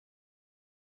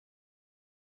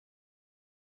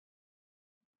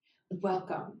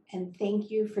Welcome, and thank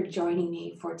you for joining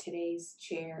me for today's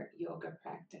chair yoga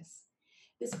practice.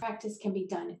 This practice can be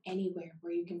done anywhere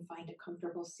where you can find a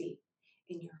comfortable seat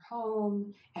in your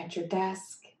home, at your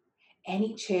desk,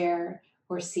 any chair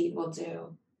or seat will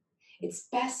do. It's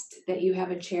best that you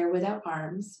have a chair without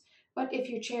arms, but if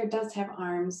your chair does have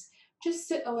arms, just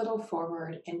sit a little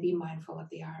forward and be mindful of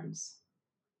the arms.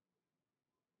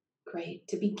 Great.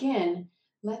 To begin,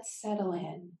 let's settle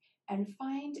in and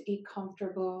find a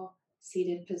comfortable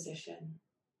seated position.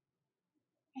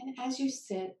 And as you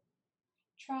sit,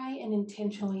 try and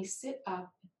intentionally sit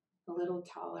up a little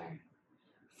taller,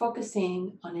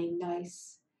 focusing on a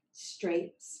nice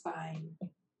straight spine.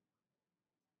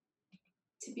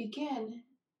 To begin,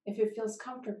 if it feels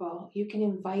comfortable, you can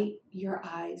invite your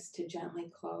eyes to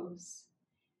gently close.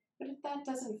 But if that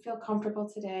doesn't feel comfortable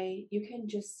today, you can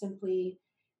just simply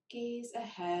gaze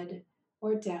ahead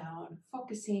or down,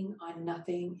 focusing on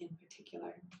nothing in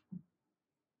particular.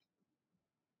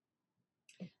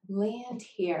 Land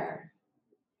here.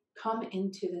 Come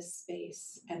into this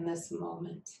space and this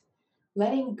moment,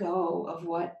 letting go of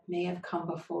what may have come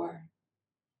before,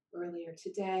 earlier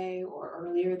today or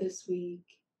earlier this week.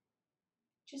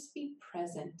 Just be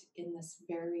present in this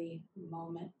very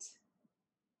moment.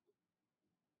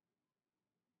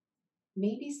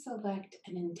 Maybe select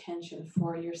an intention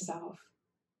for yourself,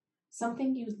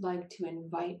 something you'd like to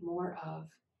invite more of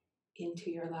into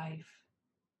your life.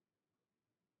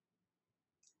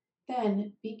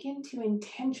 Then begin to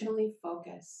intentionally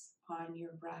focus on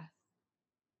your breath.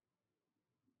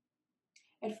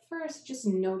 At first, just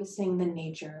noticing the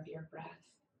nature of your breath.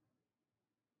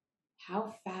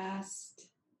 How fast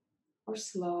or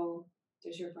slow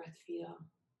does your breath feel?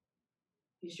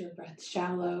 Is your breath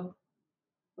shallow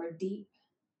or deep?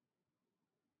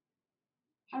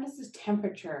 How does the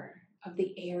temperature of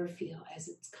the air feel as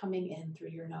it's coming in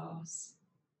through your nose?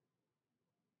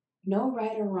 No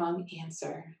right or wrong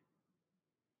answer.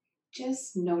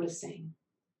 Just noticing.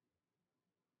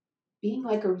 Being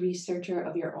like a researcher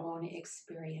of your own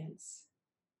experience.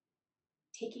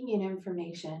 Taking in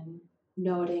information,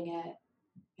 noting it,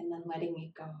 and then letting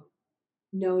it go.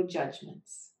 No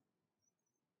judgments.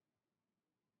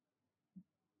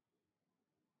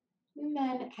 And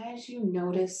then as you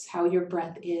notice how your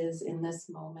breath is in this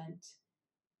moment,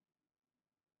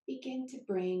 begin to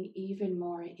bring even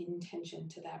more intention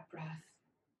to that breath.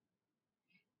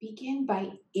 Begin by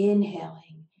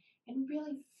inhaling and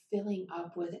really filling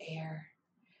up with air.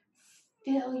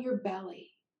 Fill your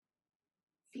belly.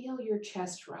 Feel your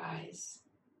chest rise.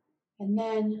 And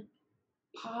then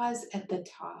pause at the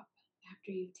top after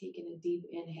you've taken a deep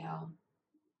inhale.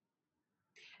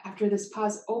 After this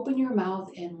pause, open your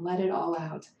mouth and let it all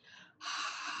out.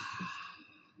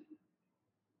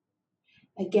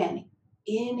 Again,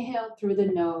 inhale through the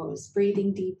nose,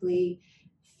 breathing deeply,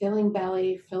 filling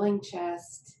belly, filling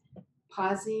chest,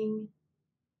 pausing,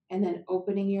 and then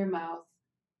opening your mouth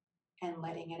and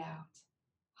letting it out.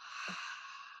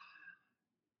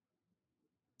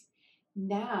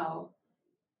 Now,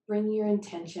 bring your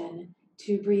intention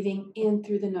to breathing in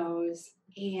through the nose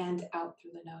and out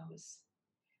through the nose.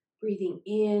 Breathing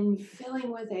in,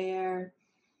 filling with air,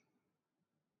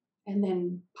 and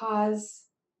then pause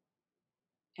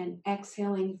and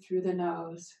exhaling through the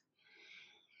nose.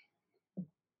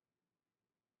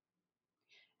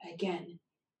 Again,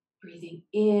 breathing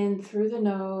in through the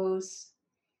nose,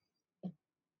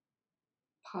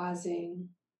 pausing,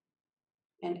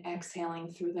 and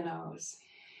exhaling through the nose.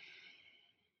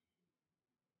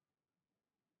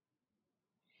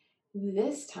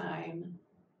 This time,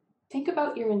 think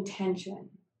about your intention,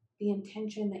 the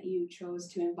intention that you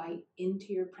chose to invite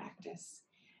into your practice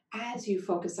as you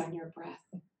focus on your breath.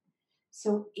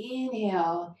 So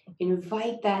inhale,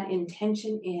 invite that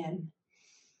intention in.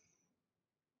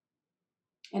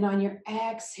 And on your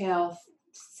exhale,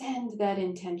 send that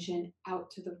intention out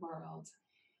to the world.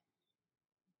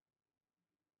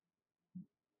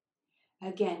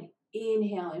 Again,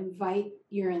 inhale, invite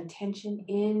your intention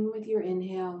in with your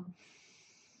inhale.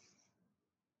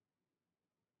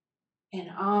 And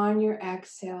on your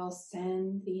exhale,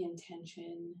 send the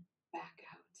intention back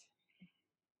out.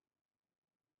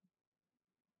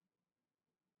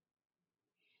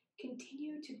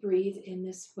 Continue to breathe in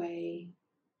this way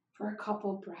for a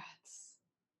couple breaths.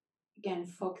 Again,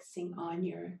 focusing on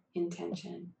your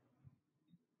intention.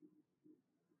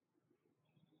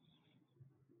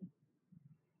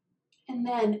 And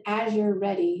then as you're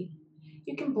ready,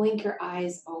 you can blink your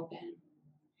eyes open.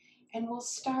 And we'll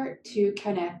start to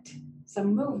connect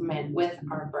some movement with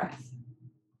our breath.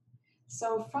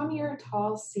 So from your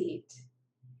tall seat,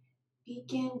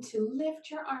 begin to lift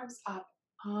your arms up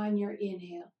on your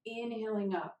inhale,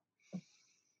 inhaling up.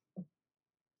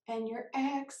 And your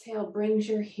exhale brings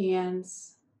your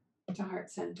hands to heart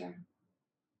center.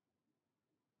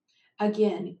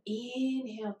 Again,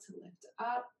 inhale to lift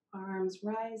up, arms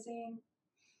rising.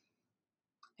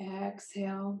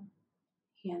 Exhale,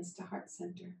 hands to heart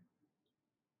center.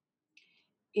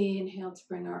 Inhale to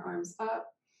bring our arms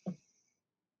up.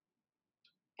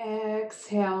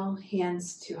 Exhale,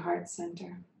 hands to heart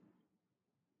center.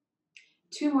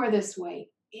 2 more this way.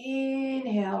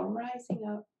 Inhale, rising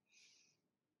up.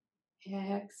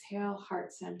 Exhale,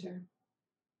 heart center.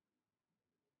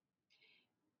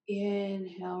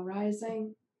 Inhale,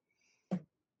 rising.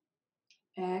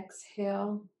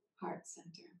 Exhale, heart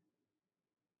center.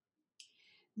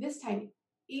 This time,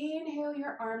 inhale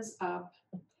your arms up.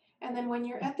 And then when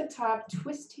you're at the top,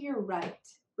 twist to your right,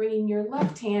 bringing your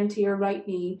left hand to your right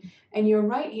knee. And your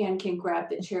right hand can grab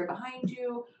the chair behind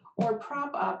you or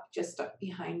prop up just up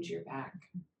behind your back.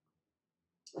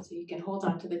 So you can hold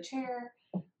onto the chair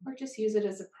or just use it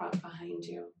as a prop behind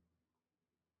you.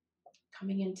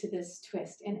 Coming into this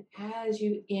twist. And as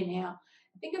you inhale,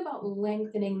 think about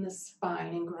lengthening the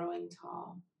spine and growing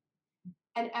tall.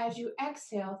 And as you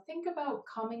exhale, think about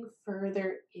coming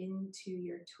further into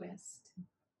your twist.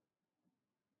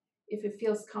 If it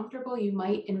feels comfortable, you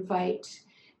might invite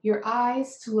your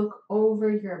eyes to look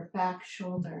over your back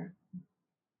shoulder.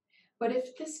 But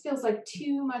if this feels like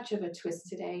too much of a twist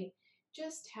today,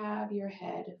 just have your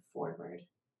head forward.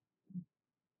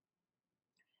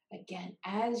 Again,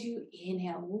 as you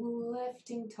inhale,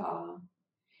 lifting tall.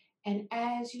 And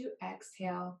as you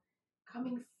exhale,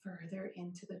 coming further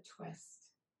into the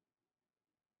twist.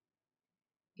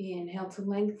 Inhale to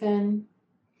lengthen.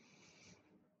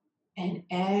 And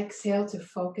exhale to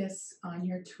focus on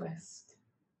your twist.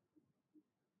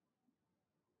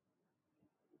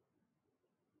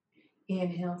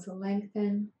 Inhale to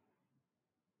lengthen.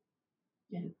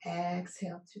 And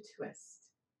exhale to twist.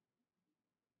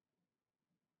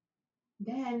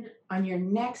 Then on your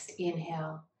next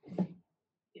inhale,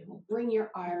 it will bring your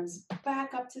arms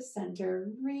back up to center,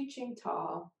 reaching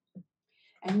tall,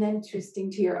 and then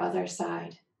twisting to your other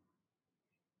side.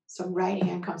 So right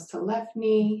hand comes to left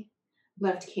knee,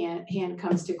 left hand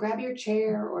comes to grab your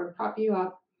chair or prop you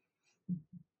up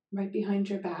right behind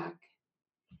your back.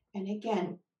 And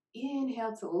again,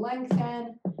 inhale to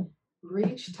lengthen,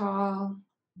 reach tall,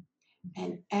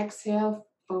 and exhale,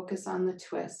 focus on the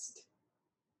twist.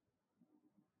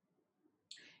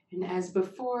 And as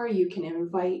before, you can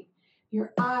invite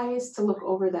your eyes to look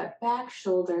over that back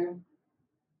shoulder.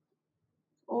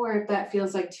 Or if that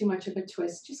feels like too much of a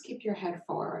twist, just keep your head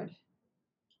forward.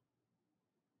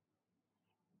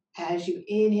 As you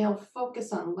inhale,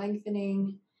 focus on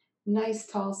lengthening, nice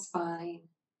tall spine.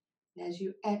 As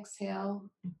you exhale,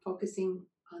 focusing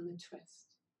on the twist.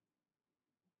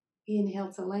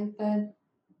 Inhale to lengthen,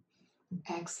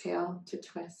 exhale to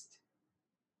twist.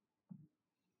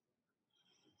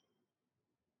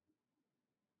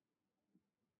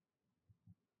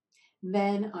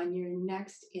 Then on your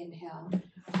next inhale,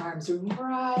 arms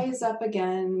rise up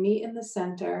again, meet in the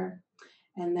center,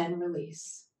 and then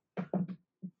release.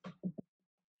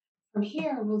 From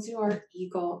here, we'll do our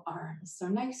eagle arms. So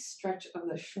nice stretch of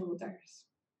the shoulders.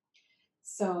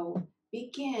 So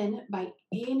begin by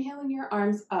inhaling your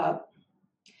arms up,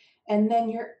 and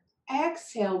then your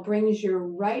exhale brings your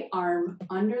right arm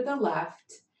under the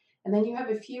left. And then you have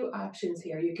a few options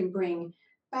here. You can bring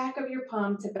back of your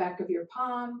palm to back of your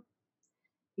palm.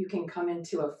 You can come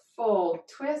into a full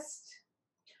twist,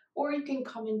 or you can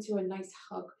come into a nice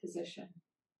hug position.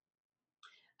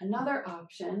 Another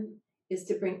option is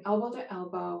to bring elbow to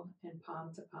elbow and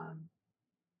palm to palm.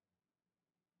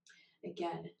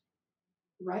 Again,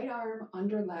 right arm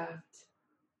under left,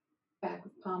 back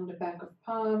of palm to back of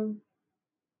palm,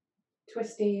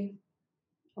 twisty,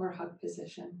 or hug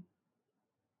position.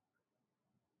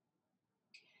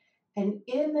 And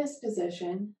in this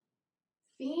position,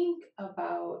 think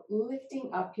about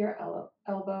lifting up your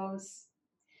elbows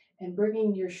and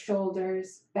bringing your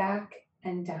shoulders back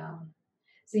and down.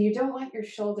 So you don't want your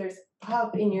shoulders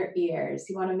up in your ears.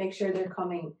 You want to make sure they're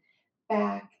coming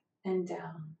back and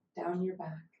down your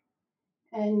back.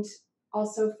 And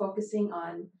also focusing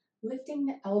on lifting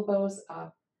the elbows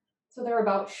up so they're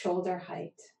about shoulder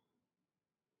height.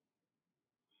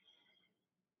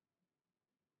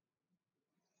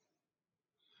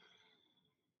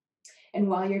 And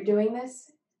while you're doing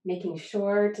this, making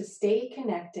sure to stay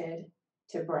connected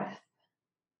to breath.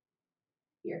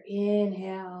 Your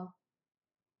inhale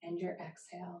and your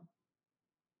exhale.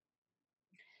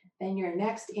 Then your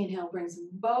next inhale brings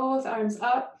both arms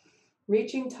up,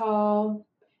 reaching tall,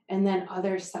 And then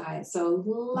other side. So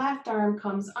left arm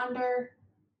comes under.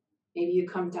 Maybe you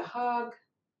come to hug,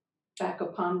 back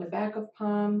of palm to back of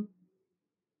palm,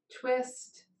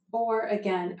 twist, or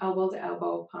again, elbow to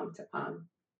elbow, palm to palm.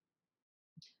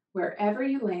 Wherever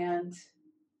you land,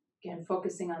 again,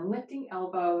 focusing on lifting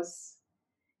elbows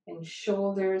and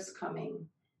shoulders coming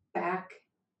back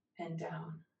and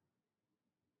down.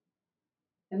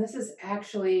 And this is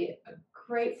actually a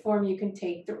great form you can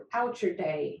take throughout your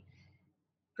day,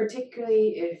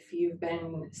 particularly if you've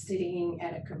been sitting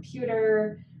at a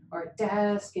computer or a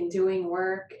desk and doing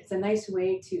work. It's a nice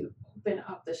way to open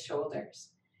up the shoulders,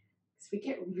 because we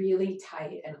get really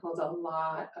tight and hold a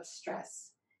lot of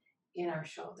stress in our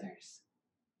shoulders.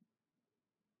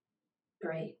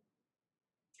 Great.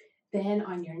 Then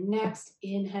on your next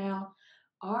inhale,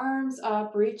 arms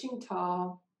up, reaching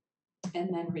tall,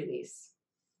 and then release.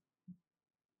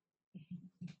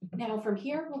 Now from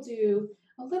here, we'll do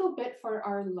a little bit for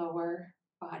our lower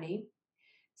body.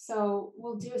 So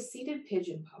we'll do a seated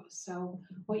pigeon pose. So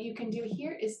what you can do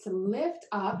here is to lift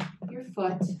up your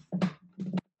foot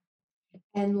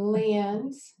and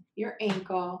land your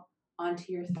ankle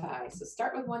onto your thigh. So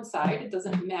start with one side, it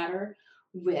doesn't matter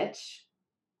which,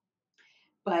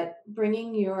 but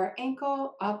bringing your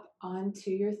ankle up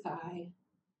onto your thigh.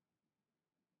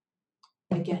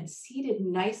 Again, seated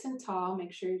nice and tall,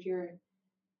 make sure your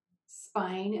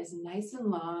spine is nice and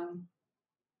long.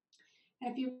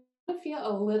 And if you feel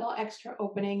a little extra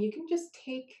opening, you can just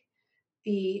take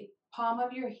the palm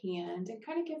of your hand and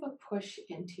kind of give a push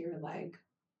into your leg.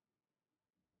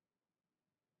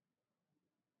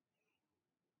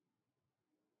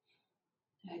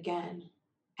 Again,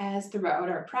 as throughout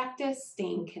our practice,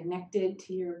 staying connected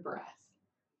to your breath.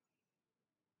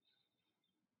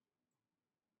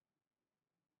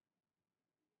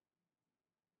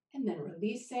 And then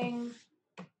releasing,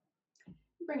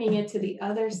 bringing it to the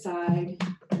other side.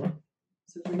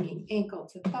 So bringing ankle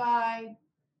to thigh,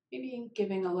 maybe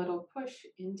giving a little push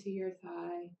into your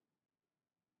thigh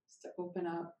just to open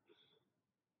up.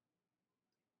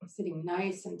 Sitting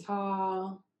nice and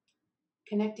tall,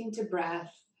 connecting to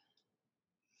breath.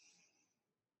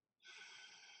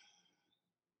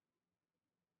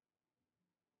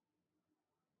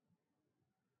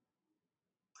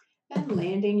 Then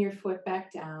landing your foot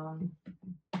back down.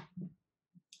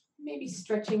 Maybe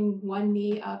stretching one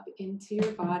knee up into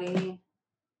your body,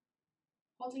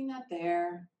 holding that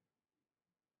there.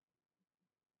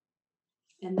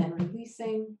 And then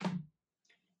releasing. And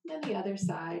then the other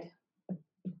side.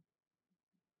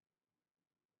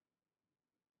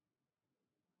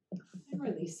 And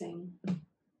releasing.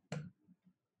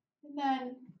 And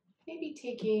then maybe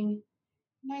taking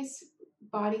a nice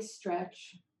body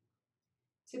stretch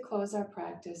to close our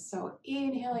practice. So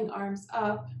inhaling, arms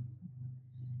up,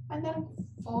 and then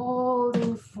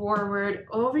folding forward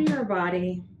over your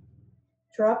body,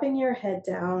 dropping your head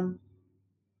down.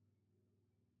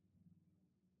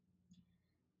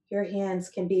 Your hands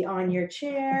can be on your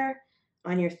chair,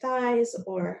 on your thighs,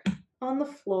 or on the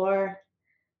floor.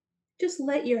 Just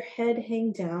let your head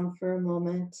hang down for a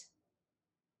moment.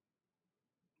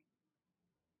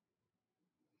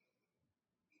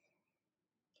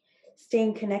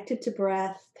 Staying connected to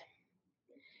breath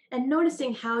and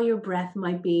noticing how your breath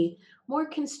might be more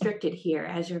constricted here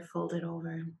as you're folded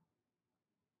over.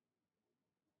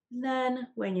 Then,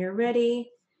 when you're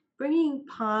ready, bringing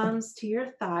palms to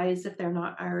your thighs if they're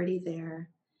not already there,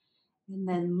 and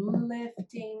then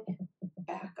lifting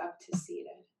back up to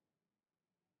seated.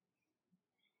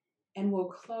 And we'll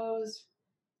close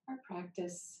our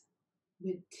practice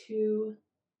with 2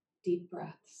 deep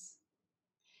breaths.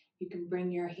 You can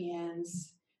bring your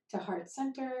hands to heart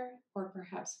center or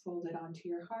perhaps fold it onto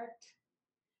your heart.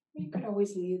 Or you could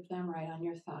always leave them right on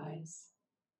your thighs.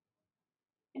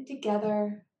 And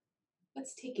together,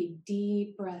 let's take a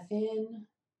deep breath in,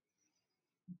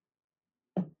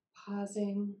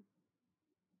 pausing,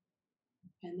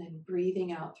 and then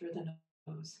breathing out through the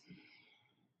nose.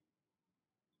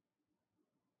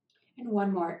 And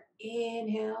one more.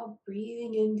 Inhale,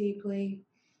 breathing in deeply.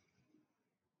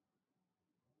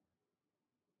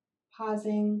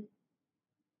 Pausing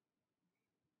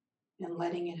and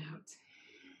letting it out.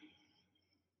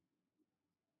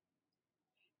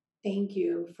 Thank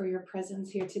you for your presence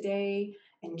here today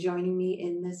and joining me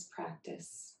in this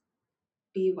practice.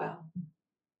 Be well.